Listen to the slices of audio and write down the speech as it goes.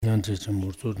그냥 제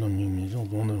모르는 님이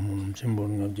정도는 뭐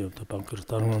침보는 게 없다 방크를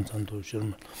다른 건 잔도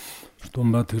싫으면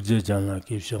돈바 들제잖아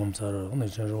기시험사를 오늘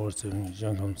저를 월세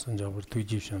장감 선잡을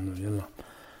뒤집셔는 일라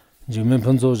지금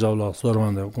편조자로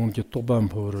서로한테 공기 또반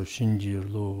보러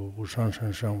신지로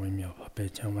우상선상微妙北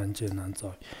疆万劫难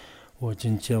遭我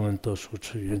今见闻得书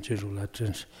持愿解如来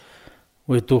真实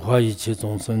为度化一切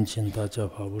众生请大家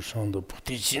发无上的菩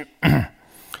提心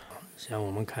现在我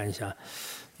们看一下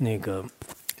那个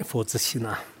佛子行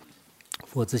啊，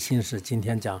佛子行是今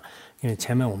天讲，因为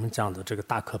前面我们讲的这个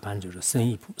大课班就是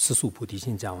世俗菩提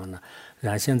心讲完了，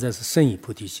然后现在是胜义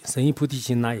菩提心。胜义菩提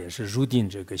心呢，也是入定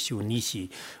这个修逆习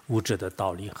物质的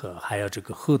道理和还有这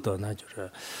个后德呢，就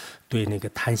是对那个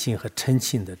贪心和嗔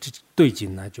心的这对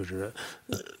境呢，就是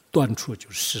断除就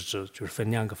是实质就是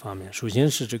分两个方面。首先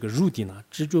是这个入定呢，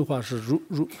这句话是入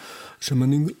什么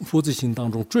那个佛子行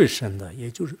当中最深的，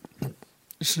也就是。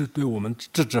是对我们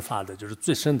自治法的，就是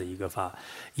最深的一个法。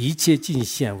一切尽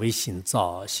现为行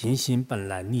造，行行本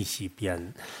来逆习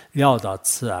变，料到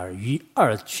此而于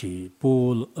二取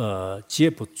皆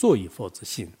不作以佛子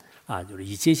行。啊，就是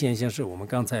一切现象是我们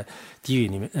刚才地狱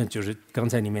里面，就是刚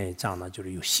才里面也讲了，就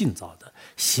是有性造的，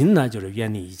行呢就是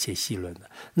远离一切戏论的。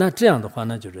那这样的话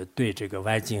呢，就是对这个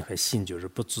外境和性就是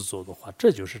不执着的话，这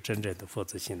就是真正的佛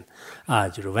子行啊。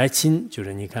就是外境，就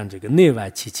是你看这个内外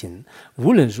七情，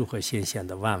无论如何显现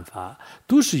的万法，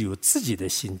都是由自己的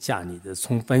心驾你的。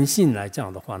从本性来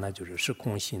讲的话呢，就是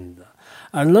空性的。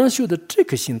而能修的这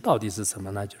颗心到底是什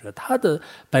么呢？就是它的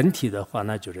本体的话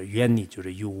呢，就是远离就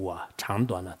是有无啊、长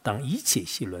短呢等一切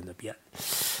戏论的变，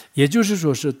也就是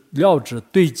说是了知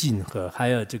对境和还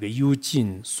有这个有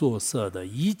境所色的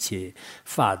一切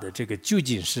法的这个究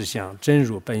竟实相真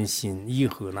如本性以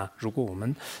后呢，如果我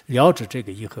们了知这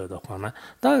个以后的话呢，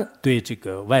当然对这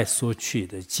个外所取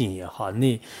的境也好，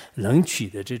内能取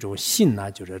的这种性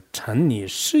呢，就是成你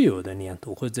实有的念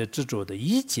头或者执着的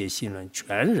一切性论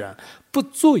全然不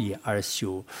作以而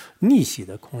修逆习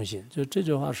的空性，就这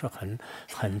句话是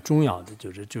很重要的，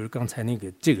就是刚才那个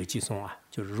这个寄送啊，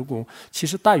就是如果其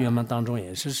实大圆满当中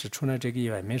也是除了这个以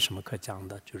外没什么可讲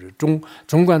的，就是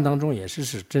中观当中也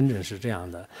是真正是这样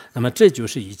的。那么这就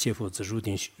是一切佛子入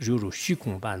定犹如虚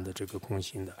空般的这个空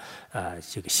性的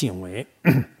这个行为。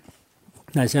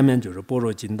那下面就是《般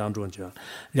若经》当中讲，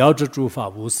了知诸法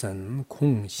无生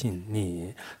空性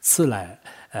逆，此来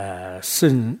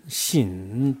生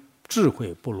信智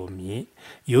慧波罗蜜。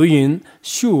由云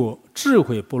修智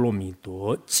慧波羅蜜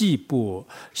多，既不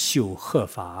修合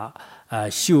法，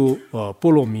修波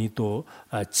羅蜜多，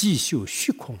既修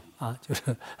虚空。啊，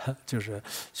就是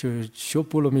修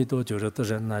波罗蜜多，就是的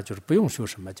人呢，就是不用修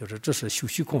什么，就是这是修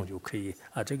虚空就可以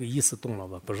啊，这个意思懂了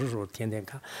吧？不是说天天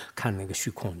看那个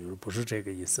虚空，就是不是这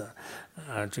个意思。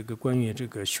这个关于这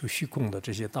个修虚空的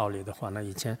这些道理的话呢，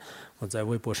以前我在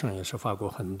微博上也是发过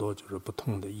很多就是不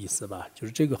同的意思吧，就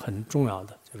是这个很重要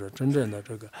的，就是真正的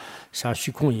这个像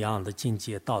虚空一样的境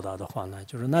界到达的话呢，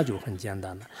就是那就很简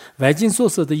单了。外境所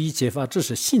色的一切法，这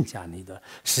是性加你的，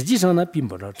实际上呢，并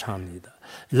不是常理的。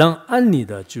能安理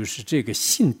的就是这个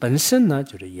性本身呢，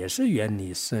就是也是远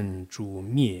离生诸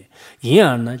灭，因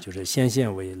而呢，就是显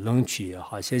现为能取也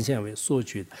好，显现为所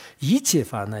取的一切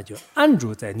法呢，就安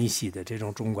住在逆习的这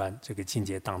种中观这个境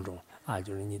界当中啊，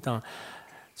就是你当。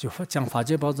就讲法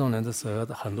界宝藏论的时候，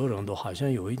很多人都好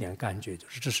像有一点感觉，就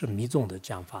是这是密宗的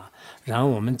讲法。然后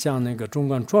我们讲那个中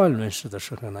观庄严论释的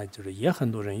时候呢，就是也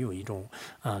很多人有一种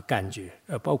感觉。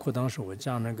包括当时我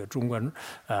讲那个中观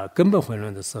根本慧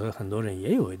论的时候，很多人也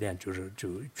有一点就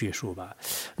觉受吧。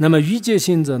那么欲界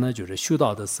行者呢，就是修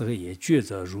道的时候也觉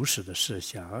着如实的事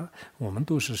相。我们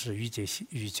都是欲界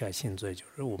行者，就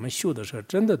是我们修的时候，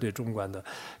真的对中观的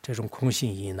这种空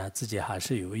性义呢，自己还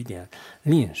是有一点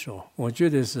领受。我觉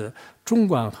得是中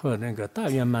观和那个大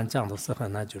圆满讲的时候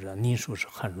呢，就是领受是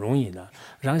很容易的。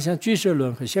然后像俱舍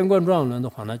论和显观庄严论的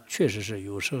话呢，确实是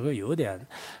有时候有点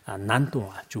难懂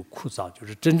啊，就枯燥，就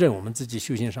是真正我们自己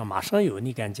修行上马上有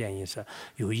立竿见影是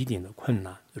有一定的困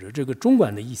难。就是这个中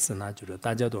观的意思呢，就是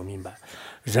大家都明白，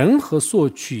人和所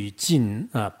取境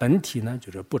本体呢，就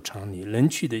是不成立，人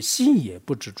取的心也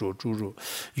不执着诸入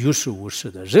有实无实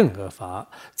的任何法，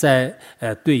在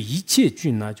对一切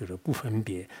境呢，就是不分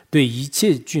别，对一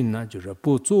切境呢，就是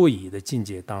不作意的境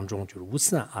界当中，就是无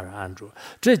散而安住，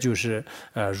这就是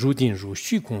入定如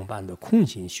虚空般的空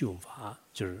性修法。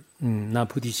就是那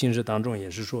菩提心识当中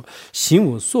也是说，心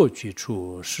无所取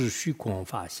处，是虚空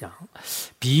法相，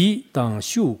彼当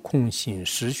修空性，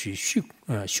实虚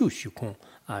修虚空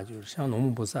啊，就是像龙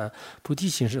母菩萨菩提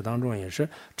行识当中也是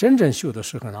真正修的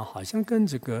时候呢，好像跟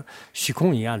这个虚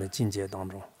空一样的境界当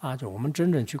中啊，就我们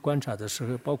真正去观察的时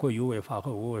候，包括有为法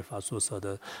和无为法所说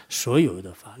的所有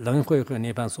的法，轮回和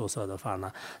涅槃所说的法呢，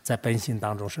在本性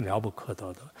当中是了不可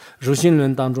得的。如心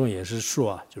论当中也是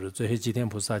说啊，就是最后吉天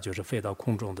菩萨就是飞到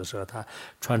空中的时候，他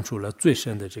传出了最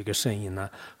深的这个声音呢，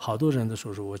好多人都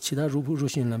说是我其他如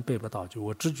心论背不到，就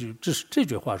我这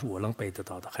句话是我能背得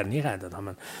到的，很厉害的他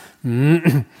们。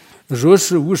若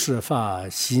是无是法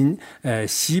心，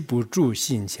悉不住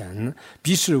心前，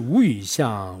必是无语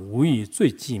相，无语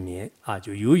最寂灭啊！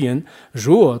就有言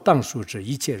若当数之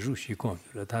一切如虚空，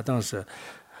就是他当时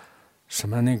什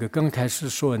么那个刚开始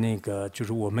说那个，就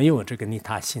是我没有这个利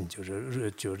他心，就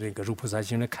这个入菩萨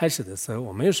行的开始的时候，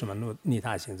我没有什么利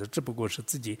他心，这只不过是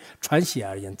自己传习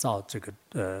而言造这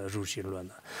个入心论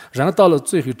的。然后到了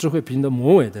最后智慧品的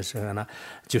末尾的时候呢，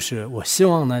就是我希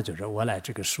望呢，就是我来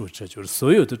这个树枝，就是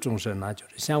所有的众生呢，就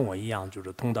是像我一样，就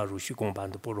是通到如虚空般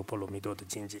的般若蜜多的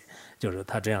境界，就是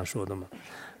他这样说的嘛。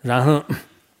然后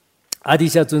阿底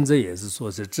峡尊者也是说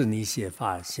是智逆邪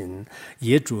法行，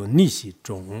业主逆习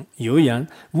中，有言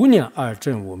无念二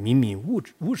正我明明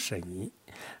无生意。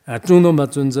中东巴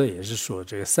尊者也是说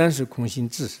这个三世空性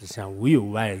智实相，无有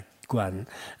外观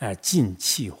尽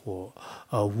气惑，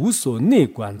无所内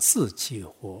观自气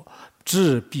惑，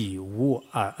知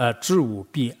无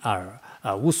必二。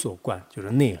无所观，就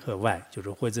是内和外，就是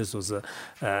或者说是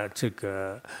这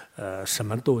个什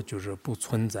么都就是不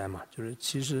存在嘛，就是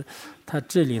其实他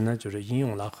这里呢就是引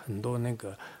用了很多那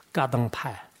个噶当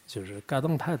派，就是噶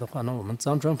当派的话呢，我们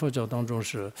藏传佛教当中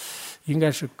是应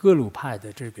该是格鲁派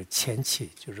的这个前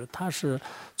期，就是他是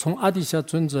从阿底峡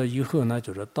尊者以后呢，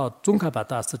就是到宗喀巴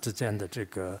大师之间的这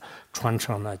个传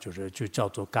承呢，就叫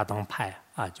做噶当派。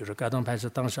就是噶当派是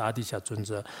当时阿底峡尊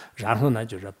者，然后呢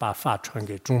就是把法传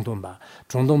给中东巴，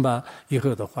中东巴以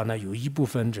后的话呢，有一部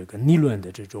分这个逆论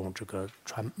的这种这个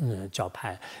教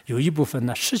派，有一部分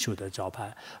呢实修的教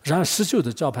派，然后实修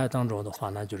的教派当中的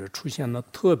话呢，就是出现了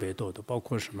特别多的，包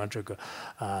括什么这个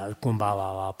贡巴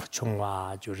瓦哇、普琼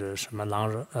哇，就是什么朗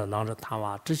热塔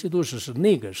哇，这些都是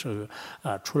那个时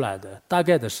候出来的，大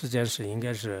概的时间是应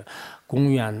该是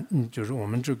公元就是我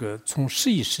们这个从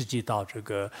11世纪到这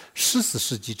个14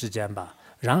世纪之间吧。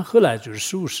然后后来就是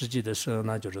15世纪的时候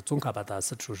呢，就是宗喀巴大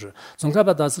师出世。宗喀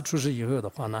巴大师出世以后的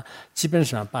话呢，基本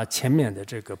上把前面的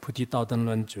这个菩提道灯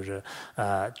论就是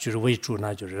为主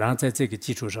呢，就是然后在这个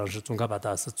基础上是宗喀巴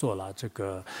大师做了这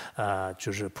个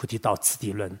就是菩提道次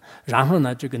第论。然后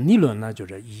呢，这个逆论呢就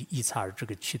是依此而这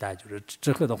个取代，就是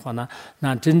之后的话呢，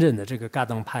那真正的这个噶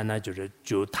当派呢，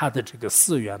就他的这个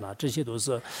寺院呢，这些都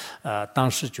是当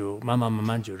时就慢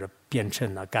慢就是变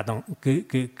成了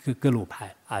格鲁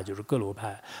派就是格鲁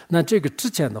派。那这个之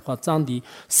前的话，藏地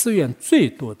寺院最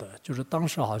多的就是当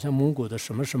时好像蒙古的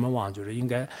什么王，就是应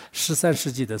该13世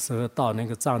纪的时候到那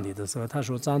个藏地的时候，他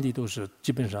说藏地都是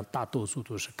基本上大多数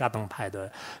都是噶当派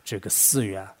的这个寺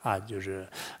院就是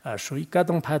所以噶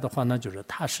当派的话呢，就是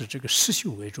它是这个实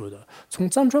修为主的。从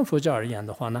藏传佛教而言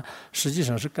的话呢，实际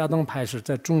上是噶当派是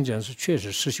在中间是确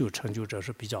实实修成就者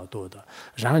是比较多的，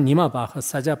然后尼玛巴和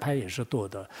萨迦派也是多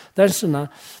的。但是呢，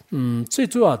最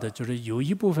主要的就是有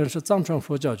一部分是藏传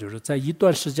佛教，就是在一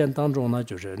段时间当中呢，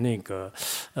就是那个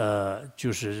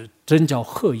就是真教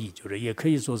合一，就是也可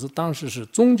以说是当时是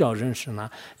宗教人士呢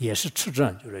也是持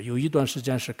证，就是有一段时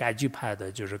间是该居派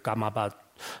的，就是噶玛巴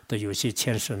的有些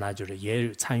前世呢，就是也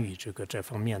有参与这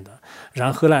方面的。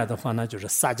然后后来的话呢，就是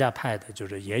萨迦派的，就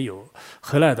是也有。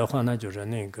后来的话呢，就是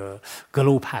那个格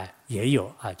鲁派也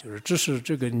有就是只是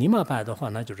这个尼玛派的话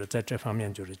呢，就是在这方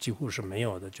面就是几乎是没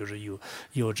有的，就是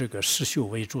有这个实修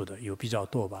为主的有比较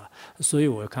多吧。所以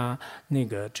我看那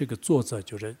个这个作者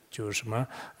就是什么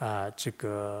这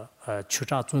个屈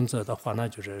扎尊者的话呢，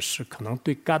就是可能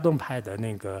对噶当派的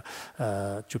那个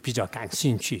就比较感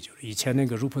兴趣。就是以前那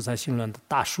个《入菩萨行论》的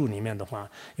大树里面的话，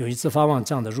有一次法王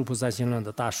讲的《入菩萨行论》的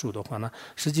大树的话呢，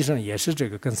实际上也是这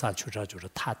个根萨屈扎就是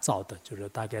他造的，就是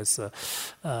大概是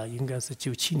应该是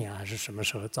97年还是什么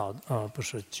时候造的？不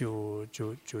是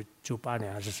98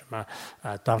年还是什么？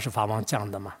当时法王讲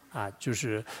的嘛就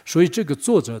是所以这个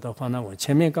作者的话呢，我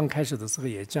前面刚开始的时候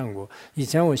也讲过，以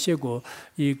前我写过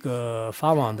一个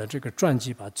法王的这个传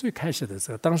记吧，最开始的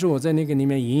时候，当时我在那个里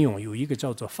面引用有一个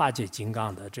叫做法界金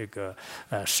刚的这个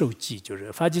授记，就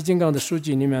是法界金刚的授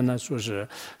记里面呢说是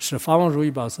法王如意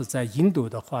宝是在印度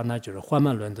的话呢就是花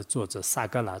曼伦的作者萨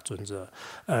格拉尊者，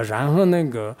然后那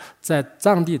个在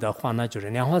藏地的话呢就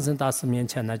是莲花生大师面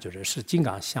前呢是金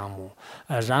刚项目，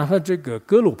然后这个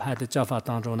格鲁派的教法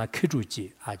当中呢克珠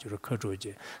记就是克珠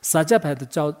记，萨迦派的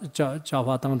教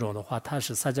法当中的话，它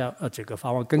是萨迦这个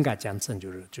法王更改简称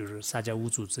就是萨迦五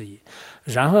祖之一，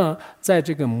然后在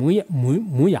这个木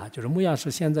雅就是木雅是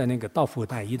现在那个道府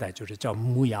丹一带就是叫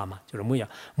木雅嘛，就是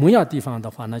木雅地方的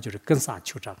话呢就是根萨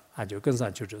酋长就根萨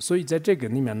酋长，所以在这个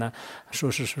里面呢说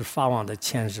是法王的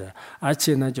前世，而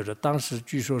且呢就是当时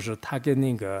据说是他跟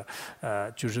那个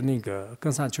就是那个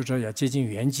根萨酋长要接近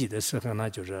圆寂的时候呢，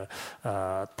就是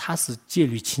他是戒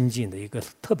律清净的一个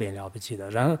特别了不起的，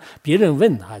然后别人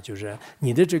问他就是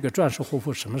你的这个转世活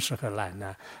佛什么时候来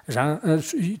呢？然后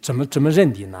怎么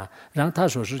认定呢？然后他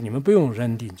说是你们不用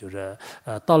认定，就是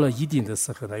到了一定的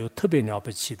时候呢，有特别了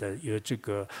不起的有这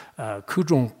个口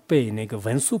中被那个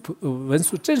文殊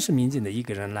真实明镜的一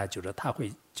个人来，就是他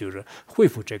会就是恢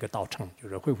复这个道场，就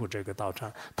是恢复这个道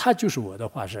场，他就是我的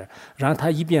化身。然后他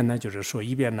一边呢就是说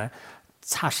一边呢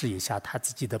擦拭一下他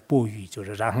自己的钵盂，就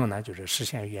是然后呢就是实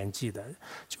现圆寂的。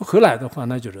就后来的话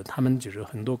呢，就是他们就是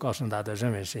很多高僧大德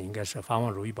认为是应该是法王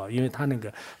如意宝，因为他那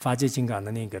个法界金刚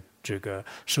的那个这个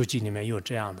书籍里面有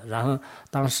这样的。然后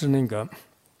当时那个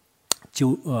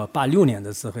86年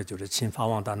的时候，就是请法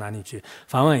王到哪里去？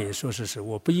法王也说是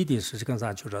我不一定是根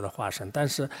萨酋长的化身，但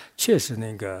是确实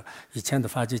那个以前的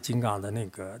法界金刚的那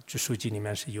个书籍里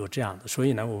面是有这样的。所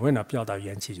以呢，我为了表达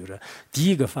元气，就是第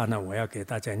一个法呢，我要给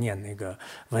大家念那个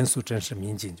文殊真实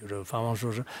明经。就是法王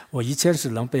说是我以前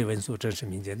是能背文殊真实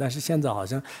明经，但是现在好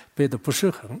像背的不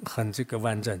是很这个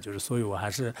完整，就是所以我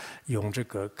还是用这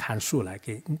个看书来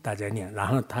给大家念。然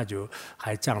后他就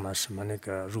还讲了什么那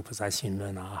个入菩萨行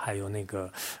论还有那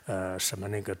个什么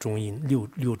那个中印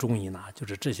六中印就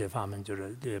是这些法门，就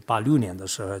是86年的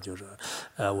时候，就是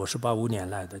我是85年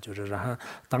来的，就是然后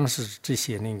当时这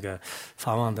些那个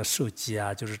法王的授记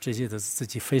就是这些的自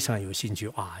己非常有兴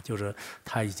趣就是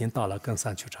他已经到了根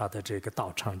萨酋长的这个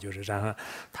道场，就是然后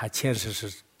他前世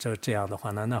是这样的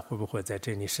话呢，那会不会在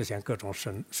这里实现各种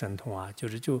神通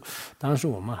就当时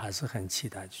我们还是很期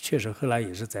待，确实后来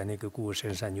也是在那个姑姑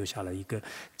身上留下了一个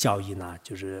教义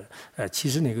就是其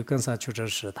实那个根萨酋长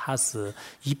是他是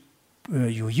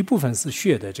有一部分是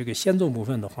血的，这个先宗部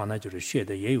分的话呢，就是血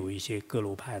的也有一些格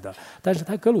鲁派的，但是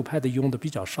他格鲁派的用的比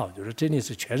较少，就是这里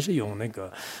是全是用那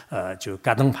个就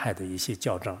噶登派的一些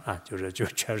校正就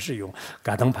全是用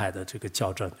噶登派的这个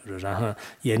校正，就是然后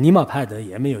也尼玛派的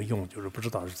也没有用，就是不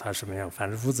知道是他什么样。反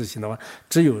正佛子行的话，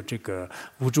只有这个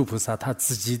无住菩萨他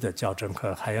自己的校正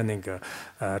和还有那个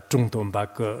中东巴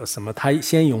个什么，他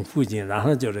先用附近，然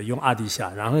后就是用阿底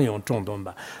夏，然后用中东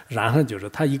巴，然后就是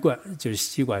他一贯就是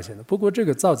习惯性的。不过这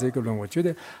个造这个论，我觉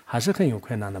得还是很有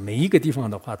困难的。每一个地方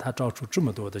的话，他造出这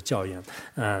么多的教言，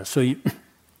所以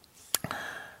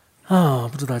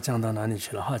不知道讲到哪里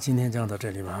去了。好，今天讲到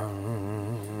这里吧。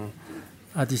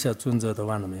阿底夏尊者都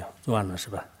完了没有？完了是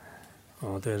吧？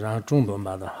对，然后中东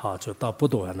吧的，好，就到不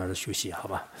多那儿休息，好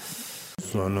吧。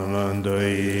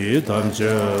Sonamandai tamche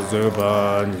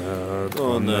zubanya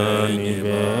tona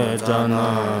nibe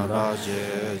jana da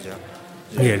jeja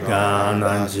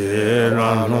Yirganan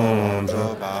jiranong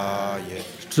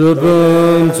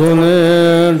zubun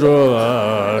tsunen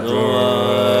zhuwa zhuwa